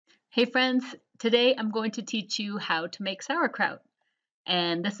Hey friends, today I'm going to teach you how to make sauerkraut.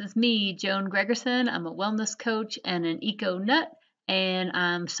 And this is me, Joan Gregerson. I'm a wellness coach and an eco nut, and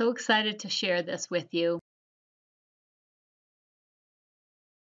I'm so excited to share this with you.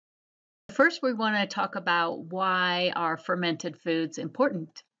 First, we want to talk about why are fermented foods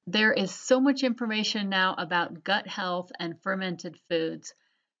important. There is so much information now about gut health and fermented foods.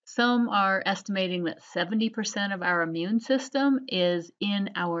 Some are estimating that 70% of our immune system is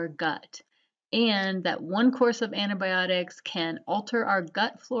in our gut, and that one course of antibiotics can alter our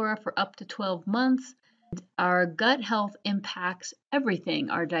gut flora for up to 12 months. Our gut health impacts everything,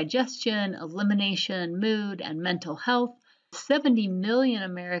 our digestion, elimination, mood, and mental health. 70 million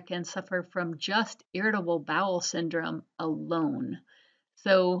Americans suffer from just irritable bowel syndrome alone.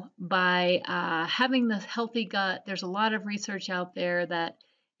 So by having this healthy gut, there's a lot of research out there that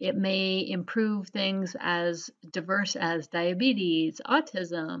it may improve things as diverse as diabetes,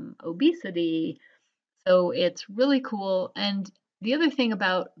 autism, obesity. So it's really cool. And the other thing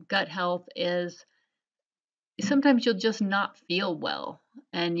about gut health is sometimes you'll just not feel well,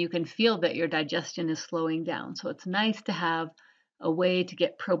 and you can feel that your digestion is slowing down. So it's nice to have a way to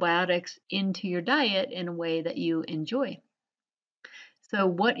get probiotics into your diet in a way that you enjoy. So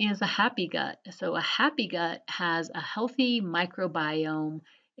what is a happy gut? So a happy gut has a healthy microbiome.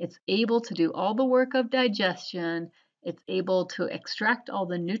 It's able to do all the work of digestion. It's able to extract all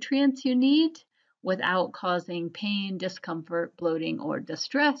the nutrients you need without causing pain, discomfort, bloating, or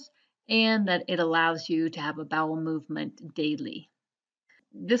distress, and that it allows you to have a bowel movement daily.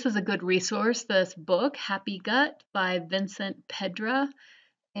 This is a good resource, this book, Happy Gut by Vincent Pedra.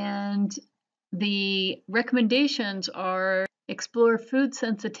 And the recommendations are explore food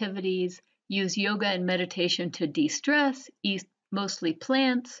sensitivities, use yoga and meditation to de-stress, eat mostly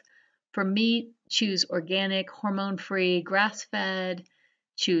plants. For meat, choose organic, hormone-free, grass-fed.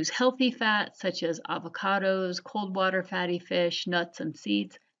 Choose healthy fats such as avocados, cold water fatty fish, nuts, and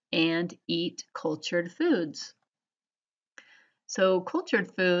seeds, and eat cultured foods. So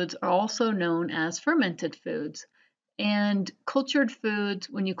cultured foods are also known as fermented foods. And cultured foods,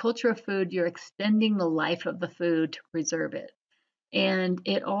 when you culture a food, you're extending the life of the food to preserve it. And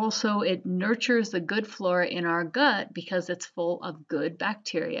it nurtures the good flora in our gut because it's full of good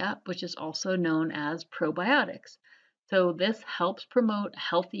bacteria, which is also known as probiotics. So this helps promote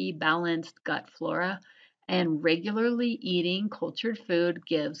healthy, balanced gut flora, and regularly eating cultured food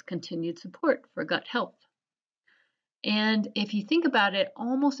gives continued support for gut health. And if you think about it,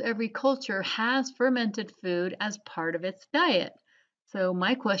 almost every culture has fermented food as part of its diet. So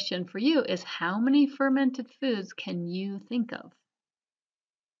my question for you is, how many fermented foods can you think of?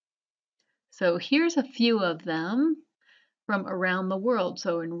 So here's a few of them from around the world.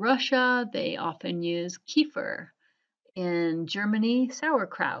 So in Russia, they often use kefir. In Germany,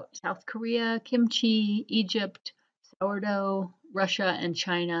 sauerkraut. South Korea, kimchi. Egypt, sourdough. Russia and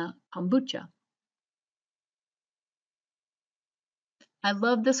China, kombucha. I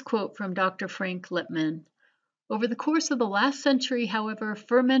love this quote from Dr. Frank Lipman. Over the course of the last century, however,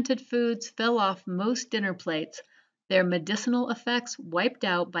 fermented foods fell off most dinner plates, their medicinal effects wiped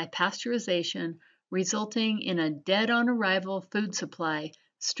out by pasteurization, resulting in a dead-on-arrival food supply,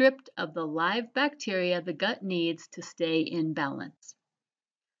 stripped of the live bacteria the gut needs to stay in balance.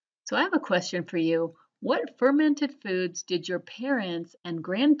 So I have a question for you. What fermented foods did your parents and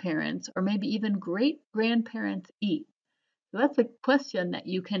grandparents, or maybe even great-grandparents, eat? So that's a question that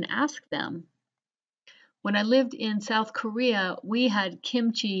you can ask them. When I lived in South Korea, we had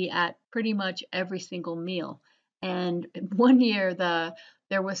kimchi at pretty much every single meal. And one year,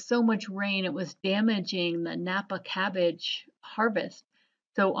 there was so much rain, it was damaging the Napa cabbage harvest.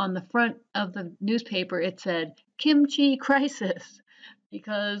 So on the front of the newspaper, it said, "Kimchi crisis,"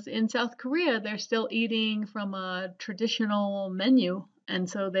 because in South Korea, they're still eating from a traditional menu. And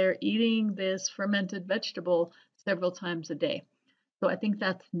so they're eating this fermented vegetable several times a day. So I think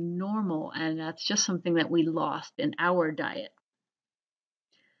that's normal, and that's just something that we lost in our diet.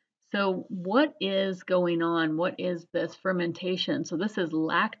 So what is going on? What is this fermentation? So this is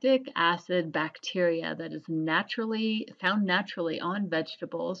lactic acid bacteria that is found naturally on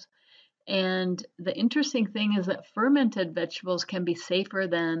vegetables. And the interesting thing is that fermented vegetables can be safer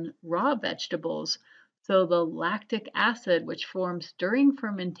than raw vegetables. So the lactic acid, which forms during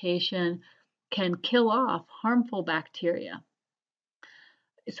fermentation, can kill off harmful bacteria.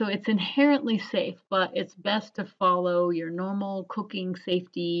 So it's inherently safe, but it's best to follow your normal cooking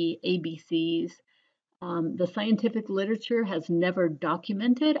safety ABCs. The scientific literature has never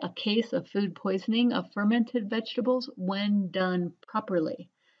documented a case of food poisoning of fermented vegetables when done properly.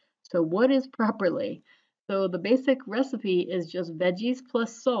 So what is properly? So the basic recipe is just veggies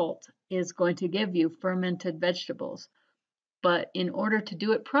plus salt is going to give you fermented vegetables. But in order to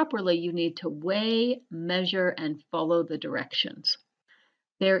do it properly, you need to weigh, measure, and follow the directions.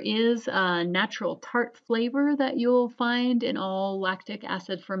 There is a natural tart flavor that you'll find in all lactic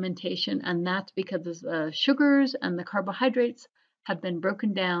acid fermentation, and that's because the sugars and the carbohydrates have been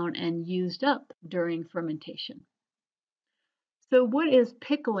broken down and used up during fermentation. So what is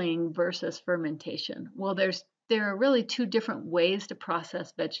pickling versus fermentation? Well, there are really two different ways to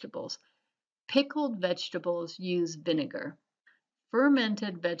process vegetables. Pickled vegetables use vinegar.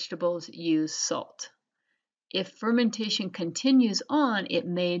 Fermented vegetables use salt. If fermentation continues on, it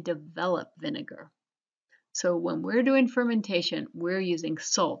may develop vinegar. So when we're doing fermentation, we're using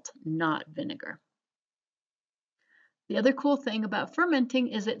salt, not vinegar. The other cool thing about fermenting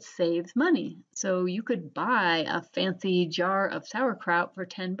is it saves money. So you could buy a fancy jar of sauerkraut for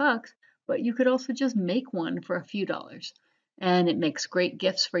 10 bucks, but you could also just make one for a few dollars. And it makes great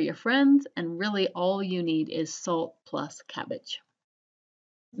gifts for your friends, and really all you need is salt plus cabbage.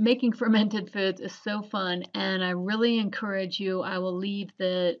 Making fermented foods is so fun, and I really encourage you. I will leave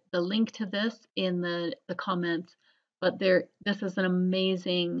the link to this in the comments, but this is an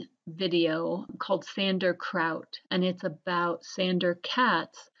amazing video called Sandor Kraut, and it's about Sandor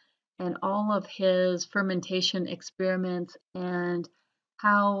Katz and all of his fermentation experiments and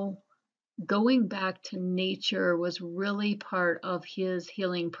how going back to nature was really part of his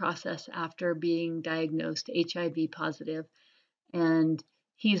healing process after being diagnosed HIV positive. And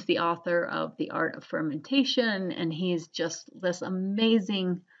he's the author of The Art of Fermentation, and he's just this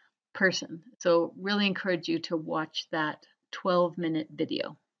amazing person. So really encourage you to watch that 12-minute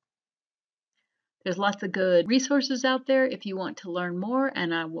video. There's lots of good resources out there if you want to learn more,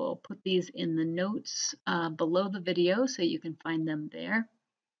 and I will put these in the notes below the video so you can find them there.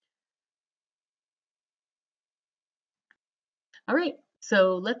 All right,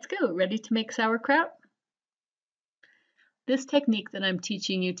 so let's go. Ready to make sauerkraut? This technique that I'm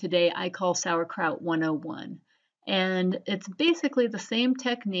teaching you today, I call Sauerkraut 101. And it's basically the same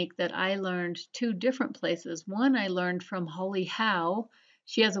technique that I learned two different places. One I learned from Holly Howe.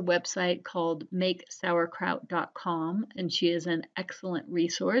 She has a website called MakeSauerkraut.com, and she is an excellent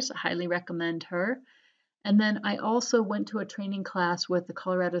resource. I highly recommend her. And then I also went to a training class with the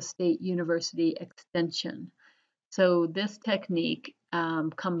Colorado State University Extension. So this technique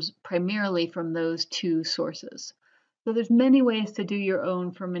comes primarily from those two sources. So there's many ways to do your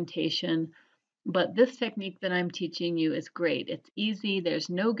own fermentation, but this technique that I'm teaching you is great. It's easy, there's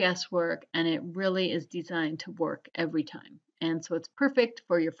no guesswork, and it really is designed to work every time. And so it's perfect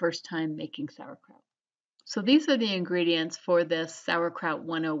for your first time making sauerkraut. So these are the ingredients for this Sauerkraut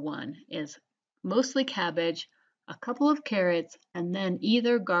 101 is mostly cabbage, a couple of carrots, and then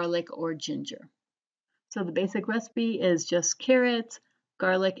either garlic or ginger. So the basic recipe is just carrots,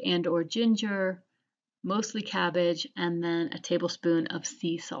 garlic and or ginger, mostly cabbage, and then a tablespoon of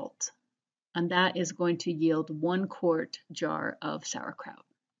sea salt. And that is going to yield 1 quart jar of sauerkraut.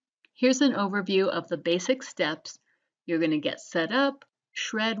 Here's an overview of the basic steps. You're going to get set up,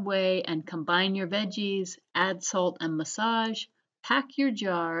 shred, weigh, and combine your veggies, add salt and massage, pack your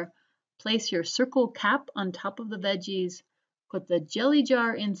jar, place your circle cap on top of the veggies, put the jelly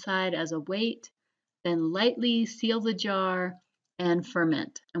jar inside as a weight, then lightly seal the jar, and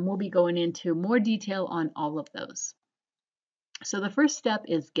ferment. And we'll be going into more detail on all of those. So the first step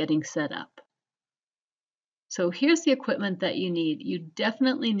is getting set up. So here's the equipment that you need. You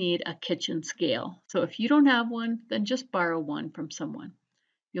definitely need a kitchen scale. So if you don't have one, then just borrow one from someone.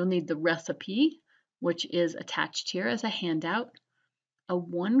 You'll need the recipe, which is attached here as a handout, a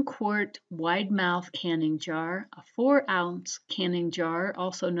 1 quart wide mouth canning jar, a 4-ounce canning jar,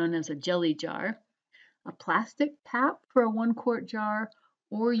 also known as a jelly jar, a plastic cap for a 1 quart jar,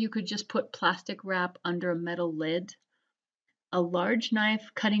 or you could just put plastic wrap under a metal lid, a large knife,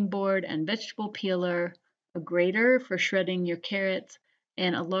 cutting board, and vegetable peeler, a grater for shredding your carrots,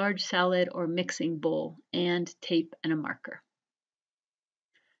 and a large salad or mixing bowl, and tape and a marker.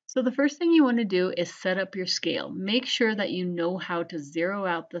 So the first thing you want to do is set up your scale. Make sure that you know how to zero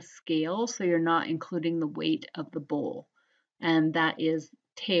out the scale so you're not including the weight of the bowl. And that is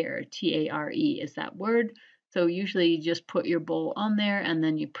tare, T-A-R-E is that word. So usually you just put your bowl on there and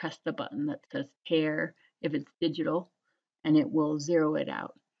then you press the button that says tare if it's digital, and it will zero it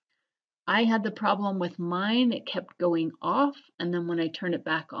out. I had the problem with mine. It kept going off, and then when I turned it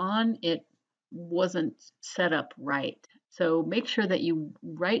back on, it wasn't set up right. So make sure that you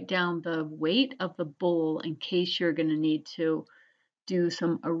write down the weight of the bowl in case you're going to need to do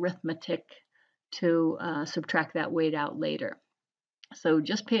some arithmetic to subtract that weight out later. So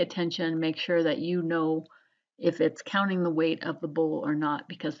just pay attention, make sure that you know if it's counting the weight of the bowl or not,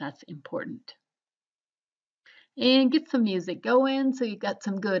 because that's important. And get some music going so you've got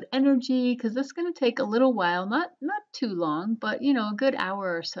some good energy, because this is going to take a little while, not too long, but you know, a good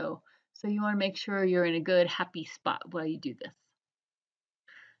hour or so. So you want to make sure you're in a good happy spot while you do this.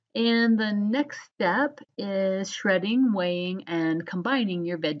 And the next step is shredding, weighing, and combining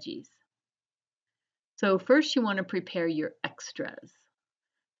your veggies. So first you want to prepare your extras.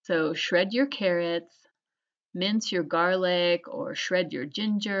 So shred your carrots, mince your garlic or shred your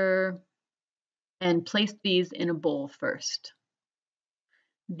ginger, and place these in a bowl first.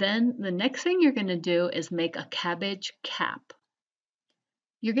 Then the next thing you're going to do is make a cabbage cap.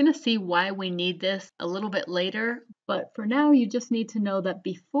 You're going to see why we need this a little bit later, but for now you just need to know that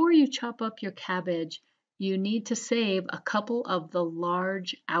before you chop up your cabbage, you need to save a couple of the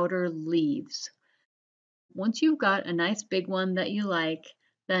large outer leaves. Once you've got a nice big one that you like,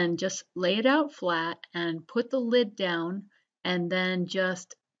 then just lay it out flat and put the lid down, and then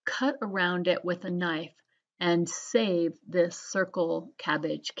just cut around it with a knife and save this circle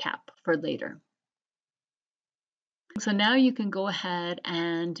cabbage cap for later. So now you can go ahead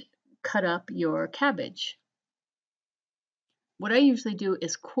and cut up your cabbage. What I usually do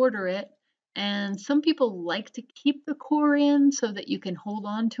is quarter it, and some people like to keep the core in so that you can hold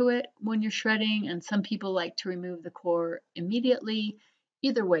on to it when you're shredding, and some people like to remove the core immediately.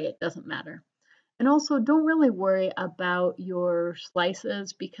 Either way, it doesn't matter. And also, don't really worry about your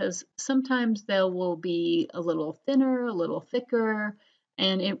slices, because sometimes they will be a little thinner, a little thicker,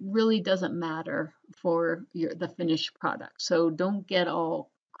 and it really doesn't matter for the finished product. So don't get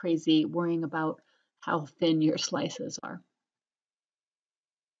all crazy worrying about how thin your slices are.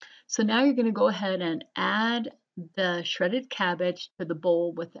 So now you're going to go ahead and add the shredded cabbage to the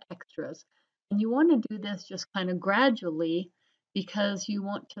bowl with the extras. And you want to do this just kind of gradually, because you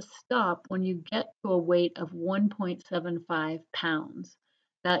want to stop when you get to a weight of 1.75 pounds.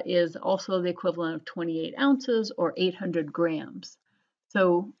 That is also the equivalent of 28 ounces or 800 grams.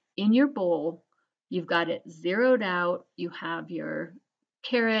 So in your bowl, you've got it zeroed out. You have your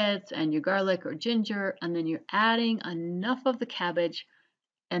carrots and your garlic or ginger, and then you're adding enough of the cabbage,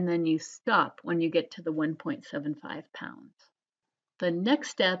 and then you stop when you get to the 1.75 pounds. The next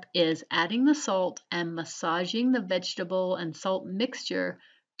step is adding the salt and massaging the vegetable and salt mixture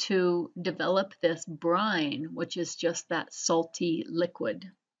to develop this brine, which is just that salty liquid.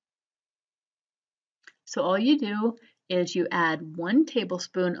 So all you do is you add 1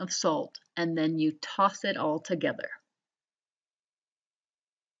 tablespoon of salt, and then you toss it all together.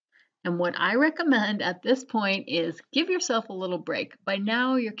 And what I recommend at this point is give yourself a little break. By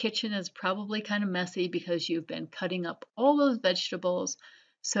now, your kitchen is probably kind of messy because you've been cutting up all those vegetables.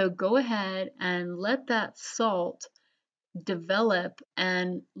 So go ahead and let that salt develop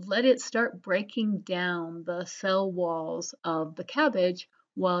and let it start breaking down the cell walls of the cabbage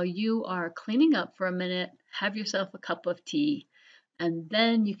while you are cleaning up for a minute. Have yourself a cup of tea, and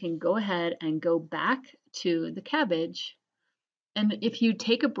then you can go ahead and go back to the cabbage. And if you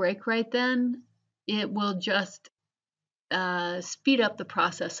take a break right then, it will just speed up the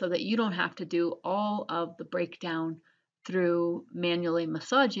process so that you don't have to do all of the breakdown through manually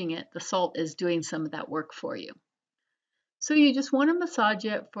massaging it. The salt is doing some of that work for you. So you just want to massage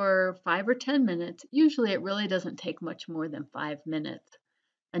it for 5 or 10 minutes. Usually it really doesn't take much more than 5 minutes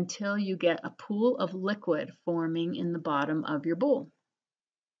until you get a pool of liquid forming in the bottom of your bowl.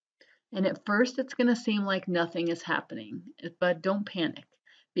 And at first, it's going to seem like nothing is happening, but don't panic,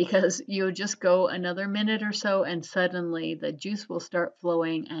 because you'll just go another minute or so and suddenly the juice will start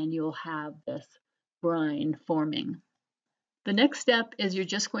flowing and you'll have this brine forming. The next step is you're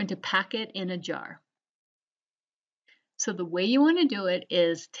just going to pack it in a jar. So the way you want to do it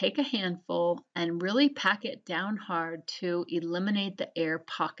is take a handful and really pack it down hard to eliminate the air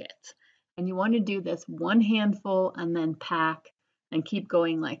pockets. And you want to do this 1 handful and then pack and keep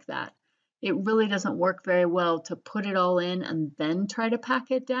going like that. It really doesn't work very well to put it all in and then try to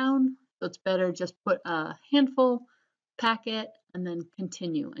pack it down. So it's better just put a handful, pack it, and then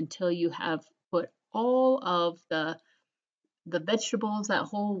continue until you have put all of the vegetables, that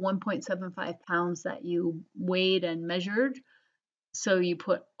whole 1.75 pounds that you weighed and measured. So you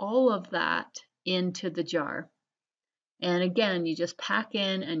put all of that into the jar. And again, you just pack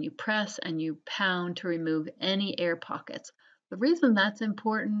in and you press and you pound to remove any air pockets. The reason that's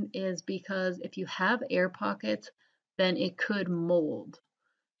important is because if you have air pockets, then it could mold.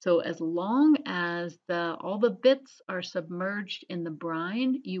 So as long as all the bits are submerged in the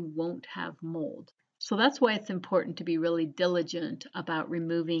brine, you won't have mold. So that's why it's important to be really diligent about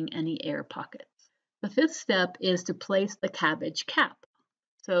removing any air pockets. The 5th step is to place the cabbage cap.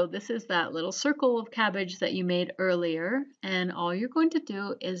 So this is that little circle of cabbage that you made earlier, and all you're going to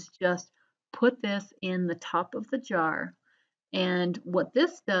do is just put this in the top of the jar. And what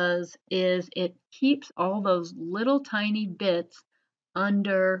this does is it keeps all those little tiny bits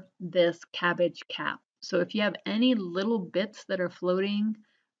under this cabbage cap. So if you have any little bits that are floating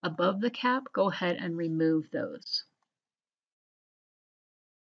above the cap, go ahead and remove those.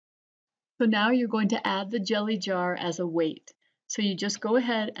 So now you're going to add the jelly jar as a weight. So you just go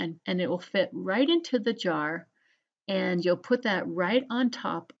ahead and it will fit right into the jar, and you'll put that right on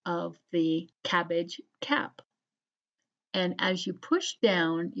top of the cabbage cap. And as you push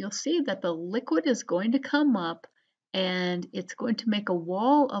down, you'll see that the liquid is going to come up and it's going to make a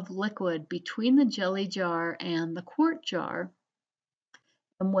wall of liquid between the jelly jar and the quart jar.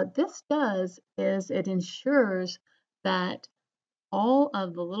 And what this does is it ensures that all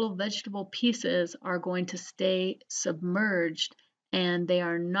of the little vegetable pieces are going to stay submerged and they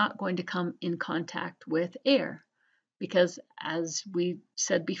are not going to come in contact with air. Because as we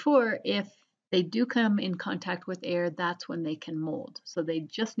said before, if they do come in contact with air, that's when they can mold. So they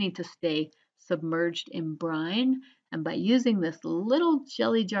just need to stay submerged in brine. And by using this little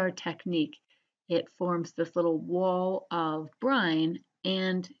jelly jar technique, it forms this little wall of brine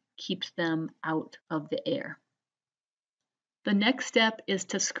and keeps them out of the air. The next step is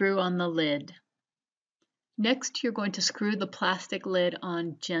to screw on the lid. Next, you're going to screw the plastic lid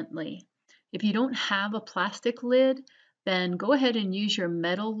on gently. If you don't have a plastic lid, then go ahead and use your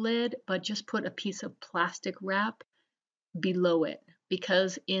metal lid, but just put a piece of plastic wrap below it,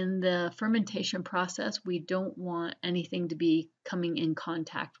 because in the fermentation process, we don't want anything to be coming in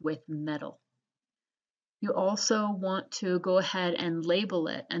contact with metal. You also want to go ahead and label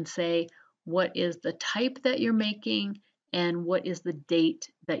it and say what is the type that you're making and what is the date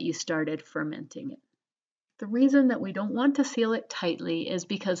that you started fermenting it. The reason that we don't want to seal it tightly is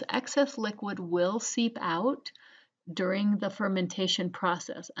because excess liquid will seep out during the fermentation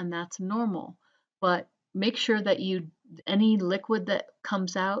process, and that's normal. But make sure that any liquid that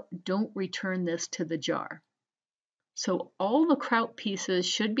comes out, don't return this to the jar. So all the kraut pieces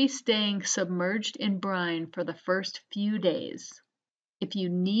should be staying submerged in brine for the first few days. If you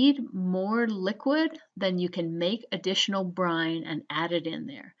need more liquid, then you can make additional brine and add it in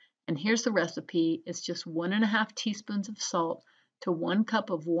there. And here's the recipe. It's just 1.5 teaspoons of salt to 1 cup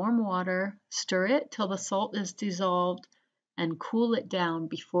of warm water. Stir it till the salt is dissolved and cool it down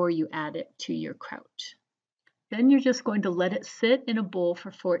before you add it to your kraut. Then you're just going to let it sit in a bowl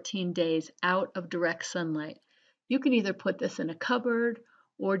for 14 days out of direct sunlight. You can either put this in a cupboard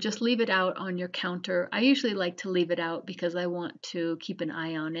or just leave it out on your counter. I usually like to leave it out because I want to keep an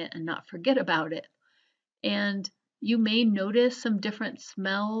eye on it and not forget about it. And you may notice some different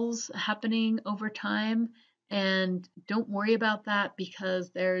smells happening over time, and don't worry about that because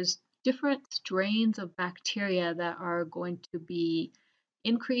there's different strains of bacteria that are going to be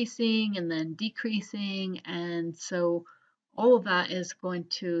increasing and then decreasing, and so all of that is going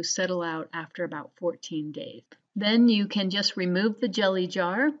to settle out after about 14 days. Then you can just remove the jelly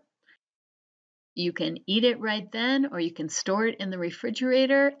jar. You can eat it right then, or you can store it in the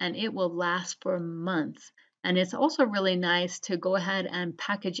refrigerator and it will last for months. And it's also really nice to go ahead and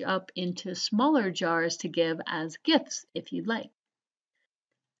package up into smaller jars to give as gifts if you'd like.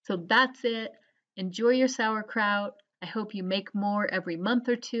 So that's it. Enjoy your sauerkraut. I hope you make more every month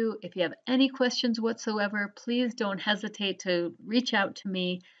or two. If you have any questions whatsoever, please don't hesitate to reach out to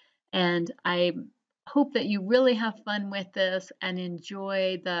me. And I hope that you really have fun with this and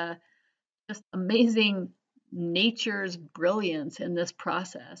enjoy the just amazing nature's brilliance in this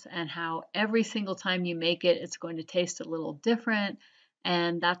process, and how every single time you make it, it's going to taste a little different.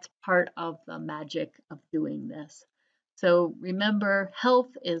 And that's part of the magic of doing this. So remember, health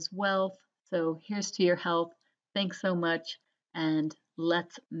is wealth. So here's to your health. Thanks so much, and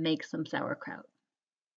let's make some sauerkraut.